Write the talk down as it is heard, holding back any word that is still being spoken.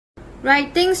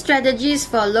Writing strategies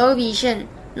for low vision,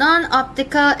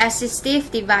 non-optical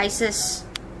assistive devices.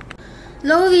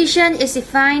 Low vision is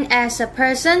defined as a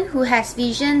person who has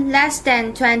vision less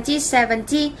than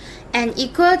 20/70 and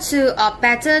equal to or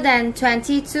better than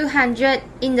 20/200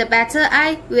 in the better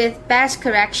eye with best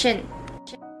correction.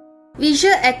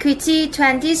 Visual acuity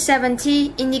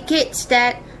 20/70 indicates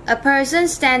that a person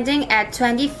standing at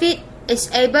 20 feet is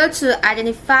able to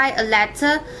identify a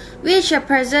letter which a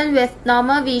person with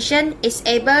normal vision is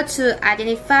able to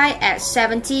identify at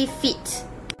 70 feet.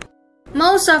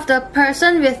 Most of the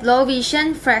person with low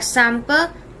vision, for example,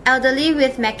 elderly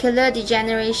with macular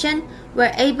degeneration,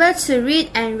 were able to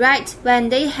read and write when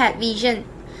they had vision.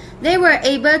 They were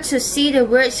able to see the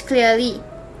words clearly,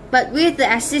 but with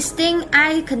the existing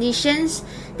eye conditions,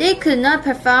 they could not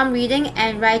perform reading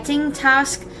and writing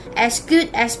tasks as good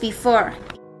as before.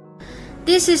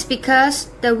 This is because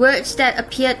the words that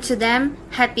appeared to them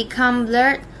had become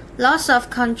blurred, loss of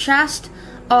contrast,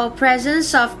 or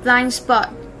presence of blind spot.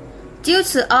 Due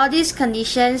to all these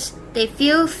conditions, they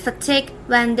feel fatigue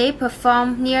when they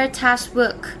perform near-task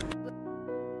work.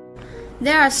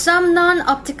 There are some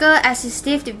non-optical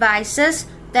assistive devices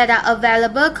that are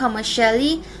available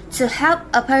commercially to help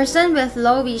a person with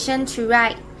low vision to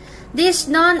write. These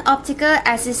non-optical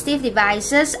assistive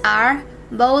devices are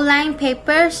bowline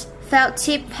papers, felt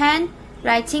tip pen,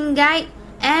 writing guide,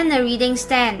 and a reading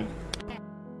stand.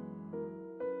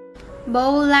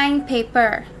 Bowline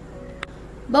paper.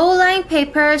 Bowline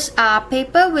papers are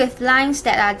paper with lines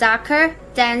that are darker,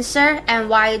 denser, and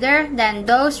wider than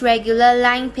those regular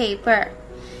line paper.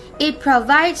 It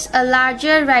provides a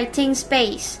larger writing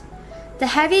space. The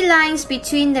heavy lines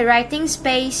between the writing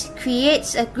space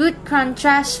creates a good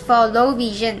contrast for low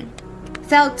vision.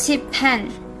 Felt tip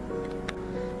pen.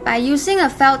 By using a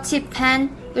felt tip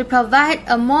pen, we provide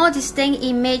a more distinct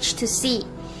image to see.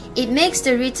 It makes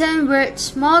the written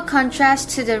words more contrast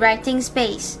to the writing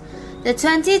space. The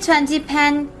 20/20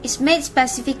 pen is made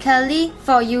specifically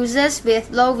for users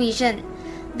with low vision.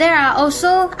 There are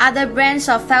also other brands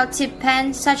of felt tip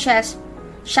pen such as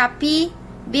Sharpie,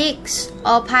 Bics,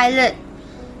 or Pilot.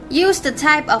 Use the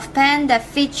type of pen that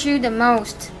fits you the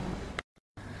most.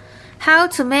 How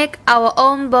to make our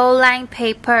own bowline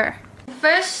paper.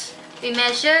 First, we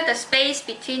measure the space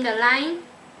between the line.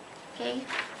 Okay.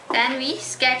 Then we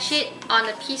sketch it on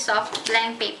a piece of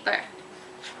blank paper.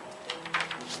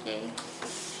 Okay.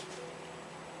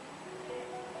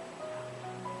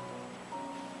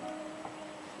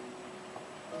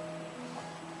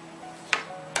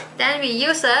 Then we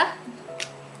use a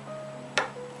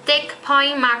thick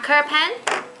point marker pen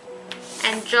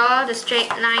and draw the straight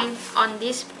line on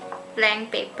this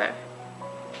blank paper.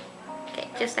 Okay,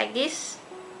 just like this.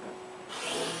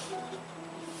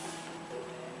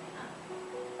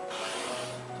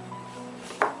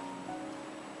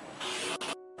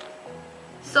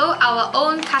 So our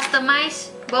own customized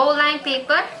bowline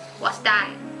paper was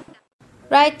done.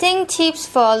 Writing tips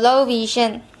for low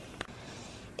vision.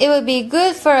 It would be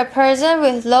good for a person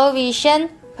with low vision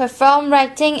perform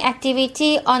writing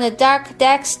activity on a dark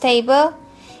desk table.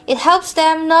 It helps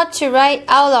them not to write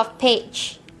out of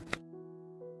page.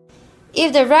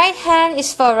 If the right hand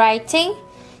is for writing,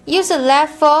 use the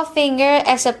left forefinger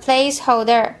as a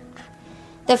placeholder.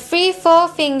 The free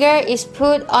forefinger is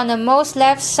put on the most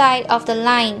left side of the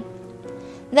line.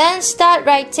 Then start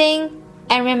writing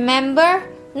and remember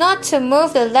not to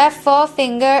move the left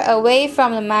forefinger away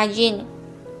from the margin.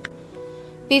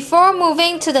 Before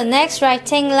moving to the next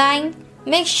writing line,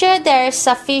 make sure there is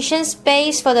sufficient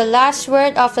space for the last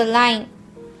word of the line.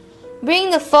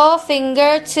 Bring the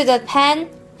forefinger to the pen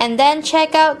and then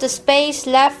check out the space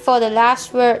left for the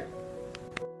last word.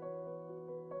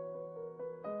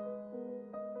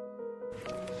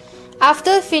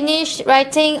 After finished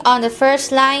writing on the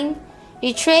first line,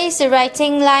 retrace the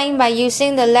writing line by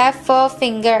using the left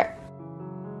forefinger.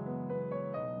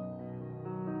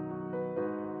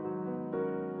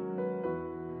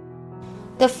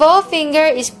 The forefinger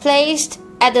is placed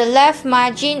at the left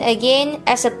margin again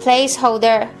as a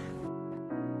placeholder.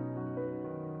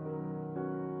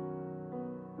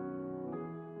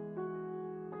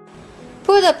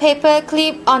 Put a paper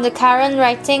clip on the current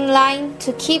writing line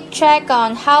to keep track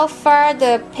on how far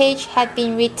the page had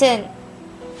been written.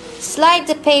 Slide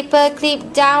the paper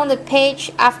clip down the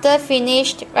page after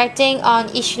finished writing on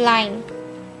each line.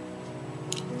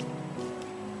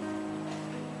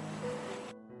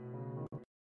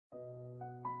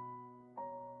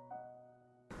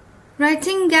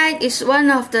 Writing guide is one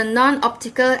of the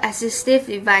non-optical assistive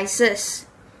devices.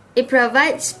 It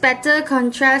provides better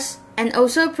contrast and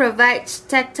also provides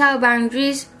tactile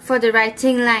boundaries for the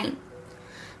writing line.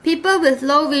 People with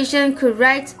low vision could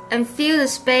write and fill the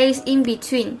space in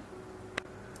between.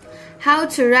 How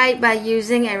to write by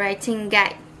using a writing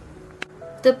guide.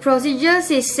 The procedure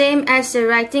is same as the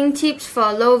writing tips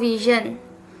for low vision.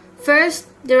 First,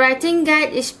 the writing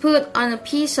guide is put on a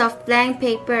piece of blank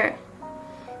paper.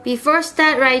 Before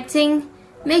start writing,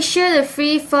 make sure the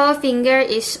free forefinger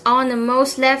is on the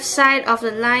most left side of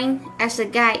the line as a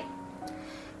guide.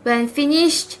 When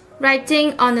finished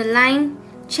writing on the line,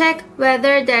 check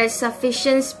whether there is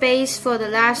sufficient space for the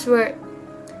last word.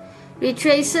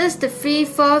 Retraces the free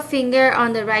forefinger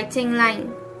on the writing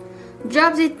line.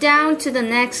 Drops it down to the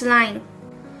next line.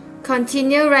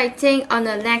 Continue writing on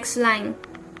the next line.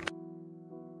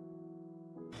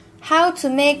 How to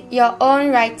make your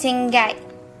own writing guide.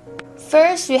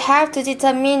 First, we have to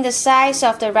determine the size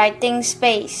of the writing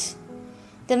space.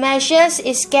 The measures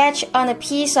is sketched on a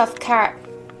piece of card.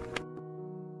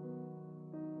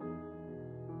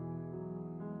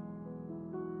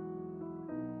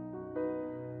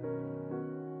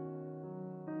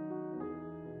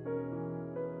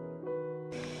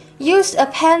 Use a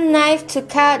pen knife to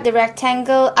cut the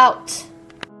rectangle out.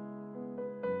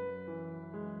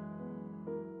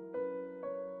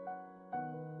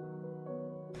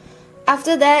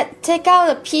 After that, take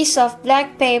out a piece of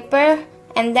black paper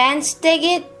and then stick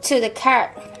it to the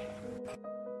card.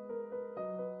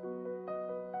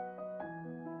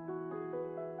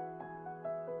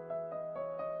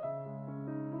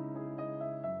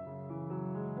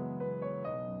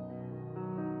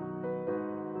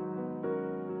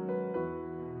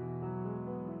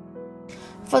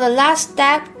 For the last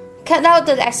step, cut out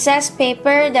the excess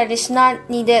paper that is not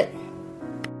needed.